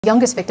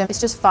Youngest victim is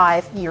just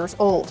 5 years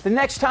old. The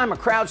next time a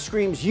crowd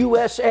screams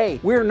USA,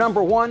 we're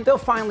number one, they'll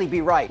finally be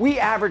right. We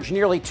average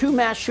nearly 2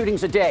 mass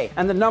shootings a day,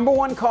 and the number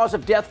one cause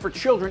of death for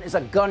children is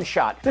a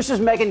gunshot. This is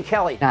Megyn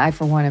Kelly. I,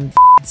 for one, am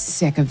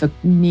sick of the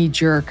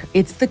knee-jerk.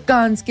 It's the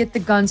guns, get the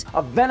guns.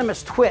 A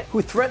venomous twit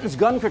who threatens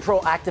gun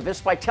control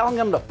activists by telling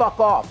them to fuck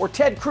off. Or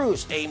Ted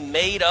Cruz. A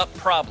made-up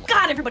problem.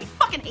 God, everybody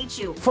fucking hates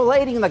you.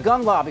 Filleting the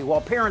gun lobby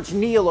while parents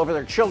kneel over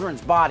their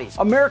children's bodies.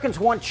 Americans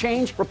want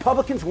change,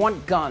 Republicans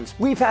want guns.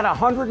 We've had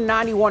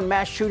 191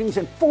 mass shootings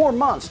in 4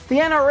 months. The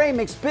NRA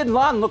makes bin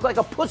Laden look like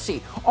a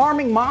pussy,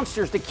 arming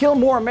monsters to kill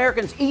more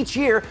Americans each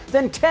year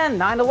than 10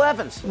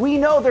 9/11s. We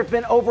know there have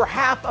been over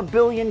 500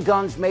 million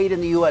guns made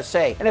in the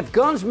USA. And if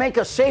guns make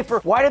us safer,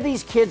 why do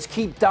these kids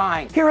keep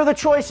dying? Here are the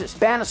choices: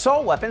 ban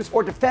assault weapons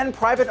or defend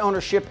private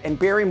ownership and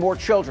bury more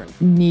children.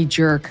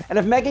 Knee-jerk. And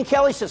if Megyn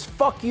Kelly says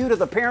fuck you to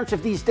the parents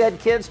of these dead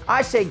kids,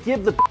 I say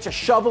give the bitch a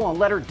shovel and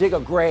let her dig a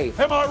grave.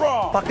 Am I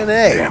wrong? Fucking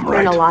A.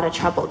 We're in a lot of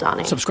trouble,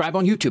 Donnie. Subscribe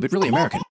on YouTube at Really American.